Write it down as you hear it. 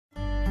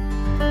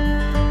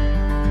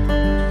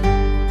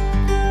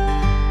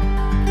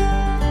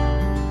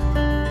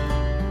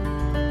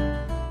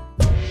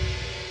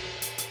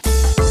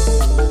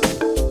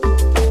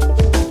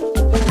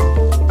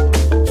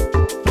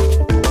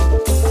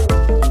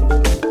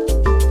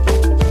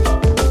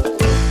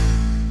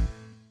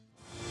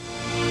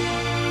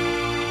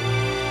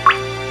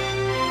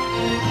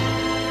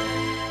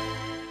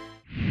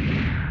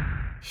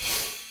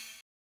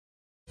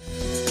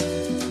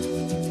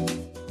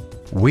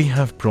We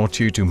have brought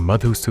you to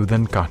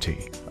Madhusudan,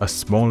 Katti, a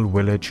small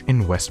village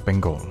in West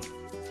Bengal.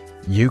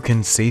 You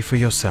can see for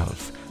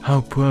yourself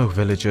how poor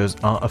villagers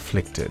are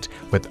afflicted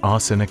with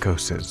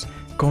arsenicosis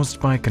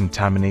caused by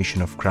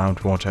contamination of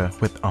groundwater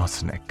with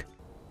arsenic.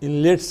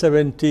 In late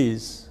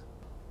 70s,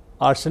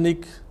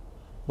 arsenic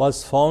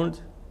was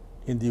found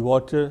in the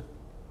water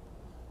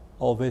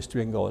of West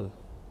Bengal.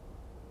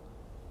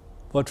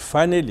 But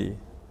finally,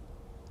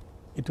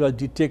 it was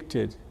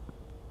detected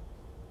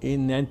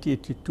in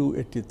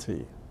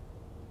 1982-83.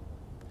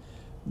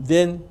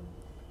 Then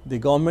the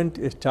government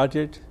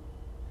started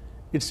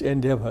its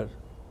endeavor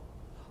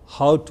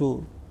how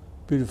to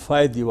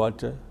purify the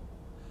water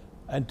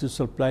and to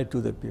supply to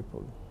the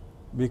people.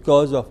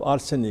 Because of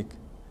arsenic,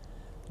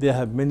 they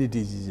have many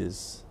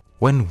diseases.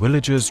 When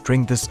villagers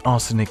drink this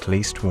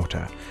arsenic-laced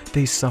water,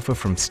 they suffer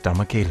from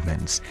stomach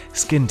ailments,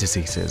 skin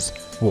diseases,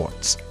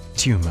 warts,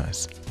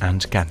 tumors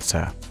and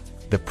cancer.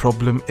 The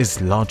problem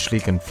is largely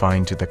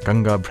confined to the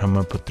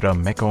Ganga-Brahmaputra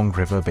Mekong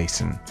River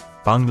Basin.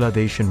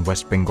 Bangladesh and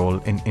West Bengal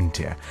in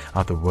India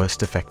are the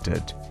worst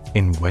affected.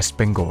 In West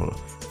Bengal,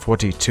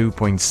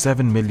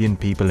 42.7 million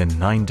people in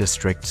 9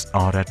 districts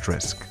are at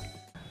risk.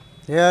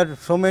 There are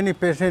so many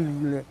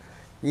patients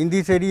in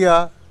this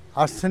area,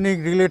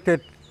 arsenic-related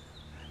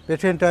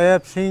patients I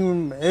have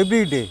seen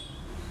every day,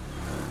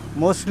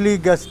 mostly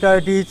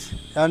gastritis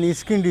and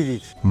skin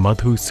disease.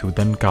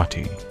 Madhusudan,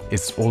 Katti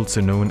is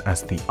also known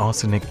as the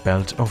arsenic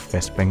belt of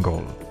West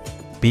Bengal.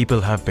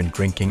 People have been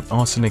drinking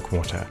arsenic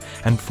water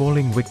and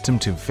falling victim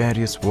to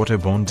various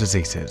waterborne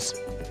diseases.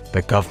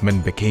 The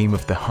government became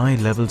of the high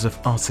levels of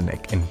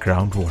arsenic in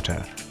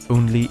groundwater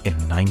only in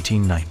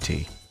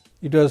 1990.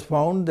 It was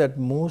found that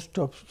most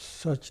of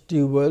such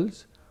tube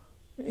wells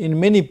in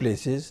many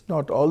places,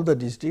 not all the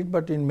districts,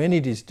 but in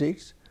many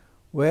districts,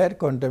 were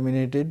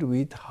contaminated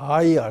with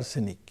high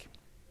arsenic.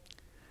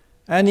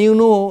 And you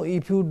know,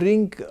 if you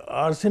drink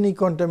arsenic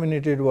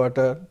contaminated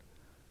water,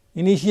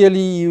 initially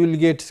you will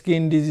get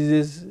skin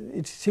diseases.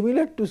 It is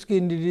similar to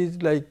skin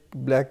disease like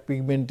black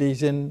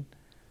pigmentation,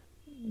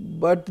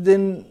 but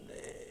then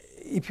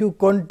if you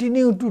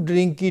continue to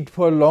drink it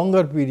for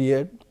longer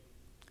period,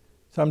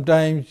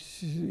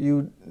 sometimes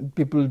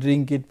people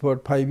drink it for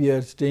 5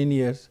 years, 10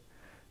 years,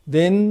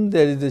 then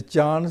there is a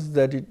chance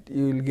that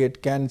you will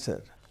get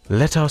cancer.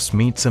 Let us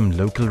meet some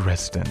local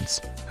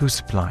residents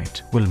whose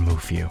plight will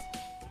move you.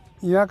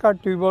 यहाँ का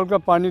tubewell का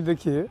पानी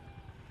देखिए,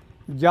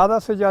 ज़्यादा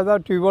से ज़्यादा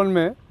tubewell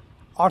में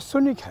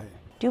arsenic है।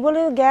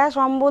 টিউবওয়েলে গ্যাস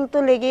অম্বল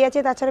তো লেগেই আছে,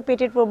 তাছাড়া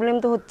পেটের প্রবলেম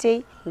তো হচ্ছেই।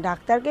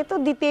 ডাক্তারকে তো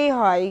দিতেই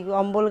হয়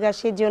অম্বল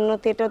গ্যাসের জন্য,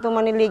 তো এটা তো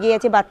মানে লেগেই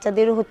আছে,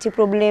 বাচ্চাদেরও হচ্ছে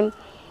প্রবলেম,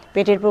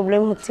 পেটের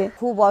প্রবলেম হচ্ছে।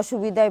 খুব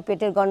অসুবিধা,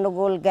 পেটের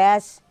গন্ডগোল,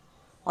 গ্যাস,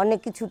 অনেক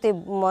কিছুতে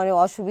মানে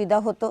অসুবিধা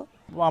হতো।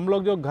 हम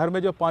लोग जो घर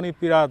में जो पानी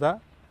पी रहा था,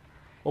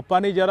 वो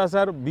पानी ज़रा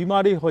सा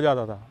बीमारी हो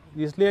जाता था,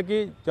 इसलिए कि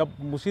जब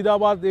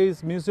मुर्शिदाबाद इस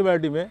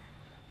म्यूनसिपैलिटी में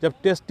जब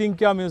टेस्टिंग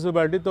किया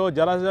म्यूनसिपैलिटी, तो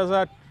ज़रा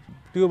सा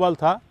ट्यूबवेल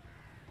था,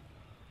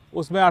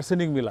 उसमें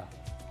आर्सेनिक मिला।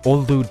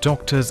 Although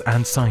doctors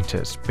and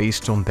scientists,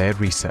 based on their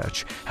research,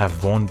 have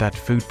warned that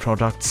food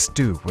products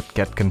too would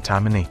get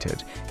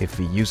contaminated if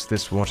we use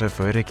this water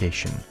for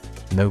irrigation,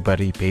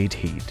 nobody paid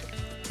heed.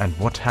 And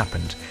what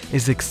happened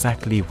is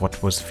exactly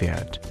what was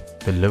feared.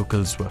 The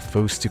locals were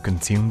forced to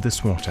consume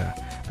this water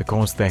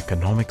because their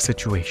economic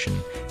situation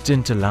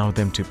didn't allow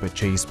them to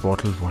purchase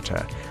bottled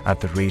water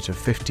at the rate of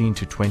 15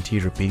 to 20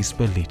 rupees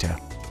per litre.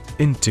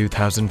 In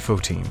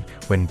 2014,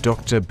 when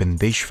Dr.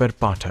 Bindeshwar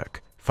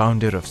Pathak,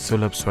 founder of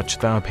Sulabh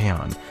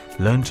Water,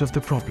 learnt of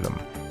the problem,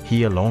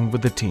 he along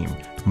with the team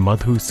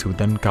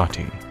Madhusudan,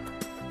 Katti,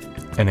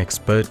 an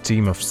expert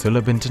team of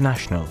Sulabh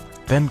International,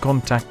 then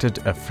contacted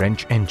a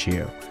French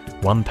NGO,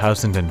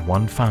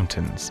 1001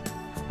 Fountains,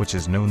 which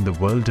is known the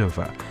world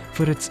over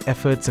for its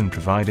efforts in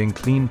providing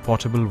clean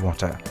potable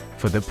water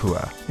for the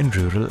poor in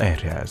rural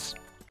areas.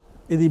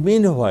 In the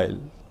meanwhile,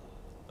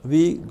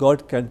 we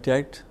got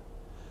contact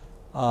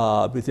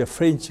with a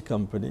French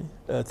company,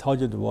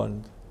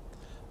 1001,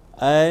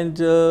 and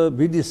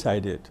we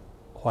decided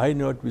why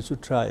not we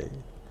should try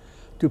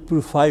to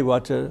purify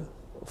water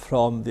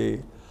from the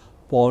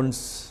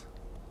ponds,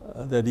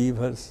 the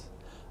rivers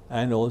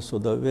and also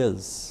the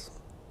wells.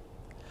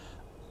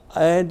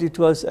 And it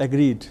was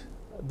agreed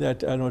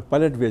that on a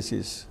pilot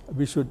basis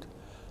we should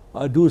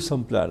do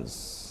some plans,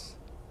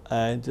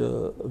 and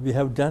we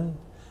have done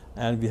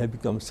and we have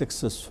become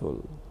successful.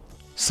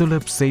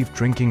 Sulabh Safe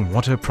Drinking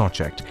Water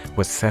Project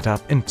was set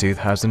up in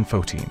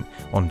 2014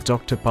 on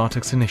Dr.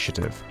 Pathak's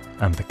initiative,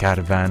 and the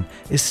caravan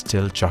is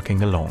still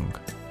chugging along.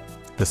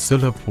 The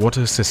Sulabh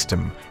water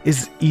system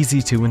is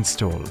easy to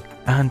install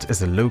and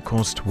is a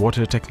low-cost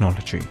water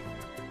technology.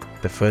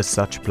 The first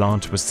such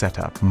plant was set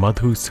up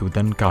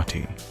Madhusudan,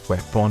 Katti,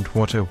 where pond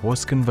water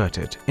was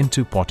converted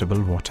into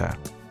potable water.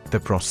 The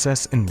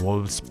process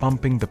involves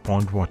pumping the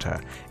pond water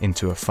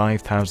into a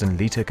 5,000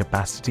 litre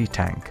capacity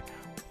tank,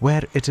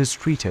 where it is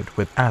treated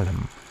with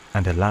alum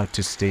and allowed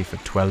to stay for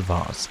 12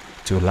 hours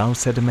to allow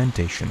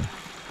sedimentation.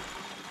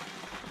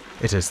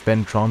 It is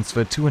then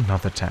transferred to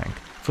another tank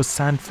for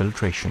sand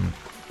filtration.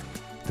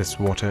 This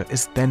water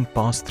is then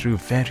passed through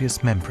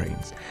various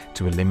membranes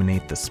to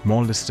eliminate the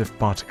smallest of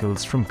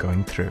particles from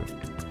going through.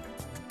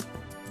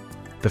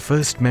 The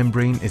first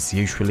membrane is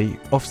usually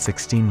of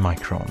 16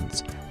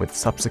 microns, with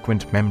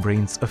subsequent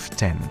membranes of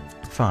 10,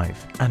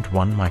 5 and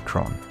 1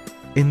 micron.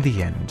 In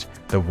the end,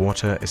 the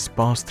water is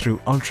passed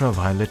through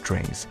ultraviolet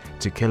rays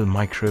to kill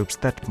microbes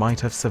that might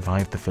have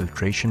survived the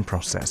filtration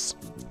process.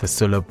 The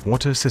Sulabh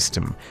Water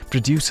system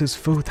produces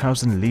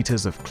 4,000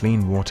 liters of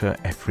clean water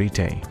every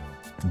day.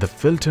 The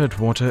filtered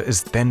water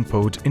is then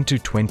poured into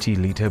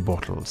 20-liter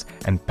bottles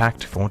and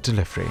packed for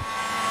delivery.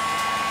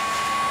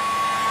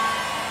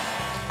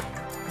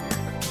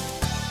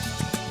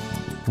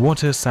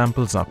 Water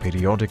samples are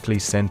periodically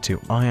sent to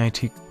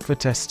IIT for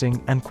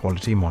testing and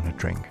quality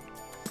monitoring.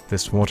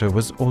 This water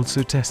was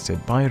also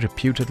tested by a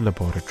reputed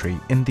laboratory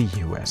in the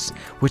US,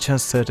 which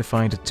has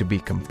certified it to be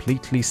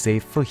completely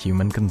safe for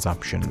human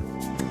consumption.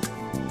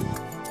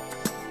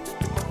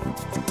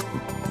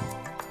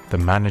 The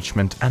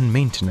management and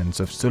maintenance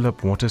of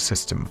Sulabh Water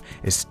system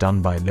is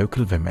done by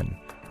local women,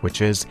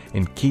 which is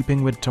in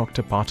keeping with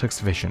Dr.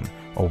 Pathak's vision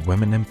of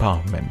women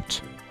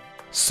empowerment.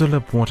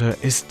 Sulabh Water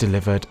is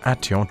delivered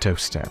at your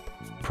doorstep,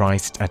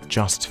 priced at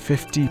just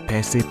 50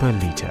 paise per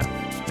litre.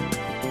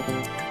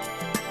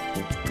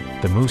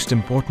 The most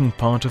important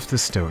part of the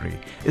story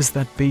is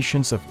that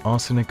patients of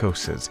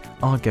arsenicosis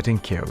are getting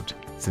cured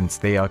since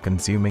they are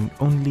consuming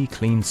only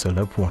clean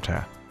Sulabh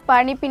water.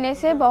 पानी पीने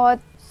से बहुत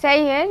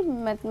सही है,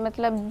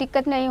 मतलब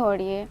दिक्कत नहीं हो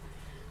रही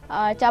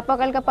है।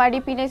 चापाकल का पानी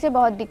पीने से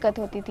बहुत दिक्कत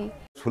होती थी।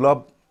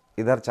 सुलभ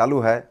इधर चालू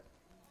है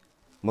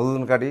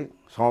मधुसूदन कट्टी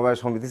समवाय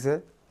समिति से।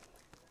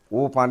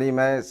 वो पानी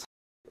मैं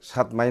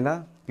 7 महीना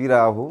पी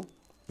रहा हूँ।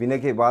 पीने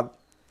के बाद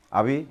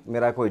अभी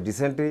मेरा कोई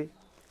डिसेंट्री,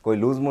 कोई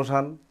लूज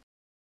मोशन,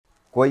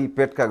 कोई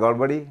पेट का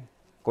गड़बड़ी,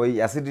 कोई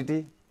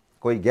एसिडिटी,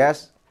 कोई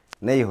गैस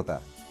नहीं होता।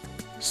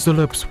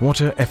 Sulabh's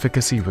water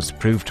efficacy was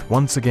proved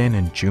once again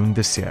in June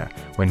this year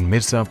when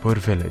Mirzapur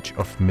village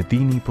of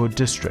Medinipur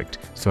district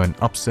saw an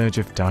upsurge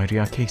of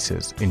diarrhea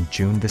cases in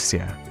June this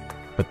year.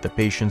 But the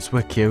patients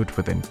were cured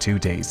within 2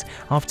 days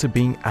after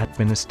being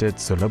administered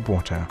Sulabh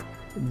water.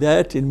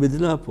 That in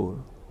Medinipur,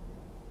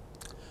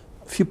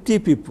 50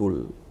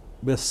 people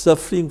were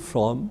suffering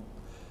from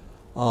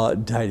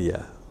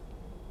diarrhea,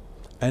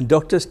 and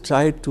doctors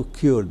tried to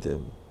cure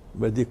them,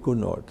 but they could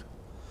not.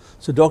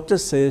 So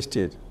doctors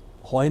suggested,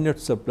 why not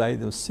supply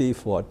them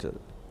safe water?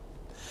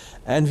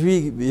 And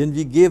when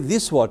we gave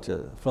this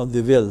water from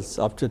the wells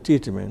after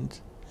treatment,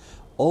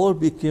 all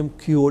became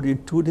cured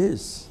in 2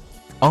 days.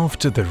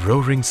 After the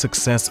roaring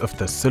success of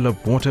the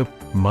Sulabh water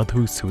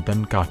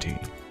Madhusudan Katti,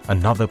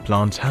 another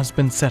plant has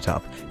been set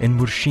up in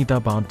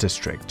Murshidabad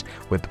district,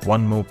 with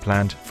one more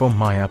plant for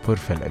Mayapur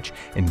village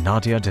in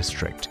Nadia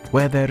district,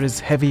 where there is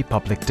heavy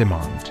public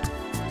demand.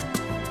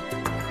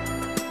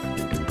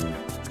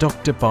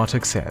 Dr.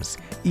 Pathak says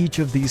each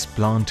of these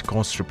plant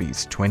costs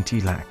Rs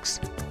 20 lakhs.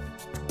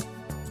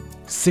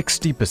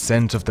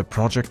 60% of the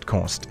project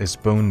cost is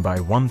borne by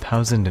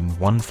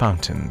 1001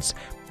 fountains,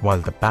 while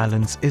the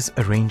balance is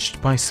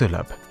arranged by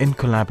Sulabh in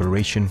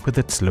collaboration with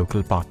its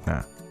local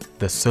partner.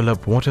 The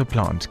Sulabh water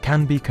plant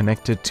can be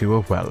connected to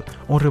a well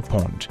or a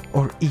pond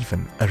or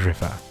even a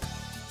river.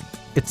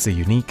 It's a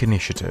unique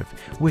initiative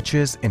which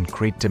is in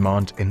great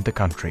demand in the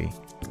country.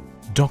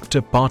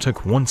 Dr.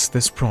 Pathak wants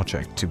this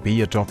project to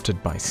be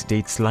adopted by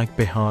states like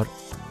Bihar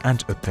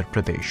and Uttar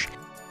Pradesh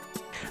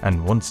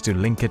and wants to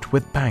link it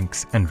with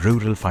banks and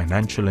rural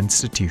financial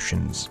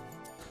institutions.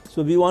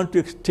 So we want to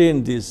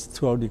extend this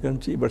throughout the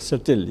country, but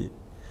certainly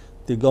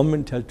the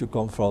government has to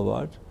come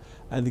forward,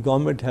 and the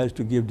government has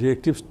to give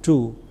directives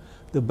to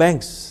the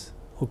banks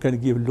who can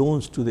give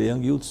loans to the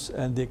young youths,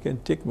 and they can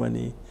take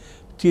money,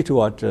 treat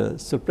water,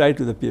 supply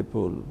to the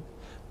people,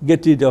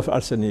 get rid of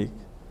arsenic,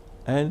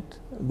 and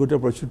good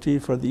opportunity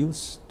for the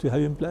youths to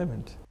have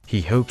employment.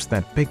 He hopes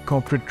that big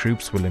corporate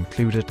groups will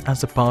include it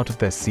as a part of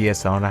their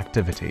CSR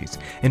activities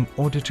in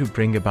order to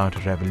bring about a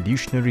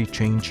revolutionary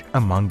change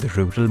among the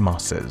rural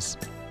masses.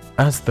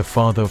 As the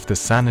father of the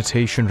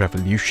sanitation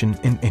revolution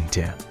in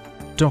India,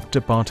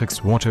 Dr.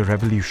 Pathak's water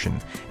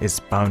revolution is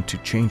bound to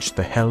change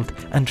the health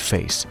and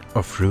face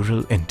of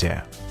rural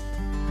India.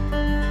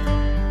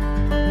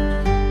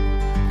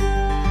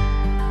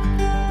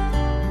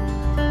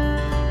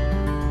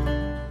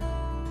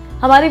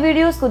 हमारी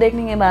videos को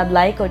देखने के बाद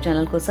like और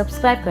channel को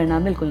subscribe करना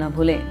बिल्कुल ना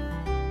भूलें।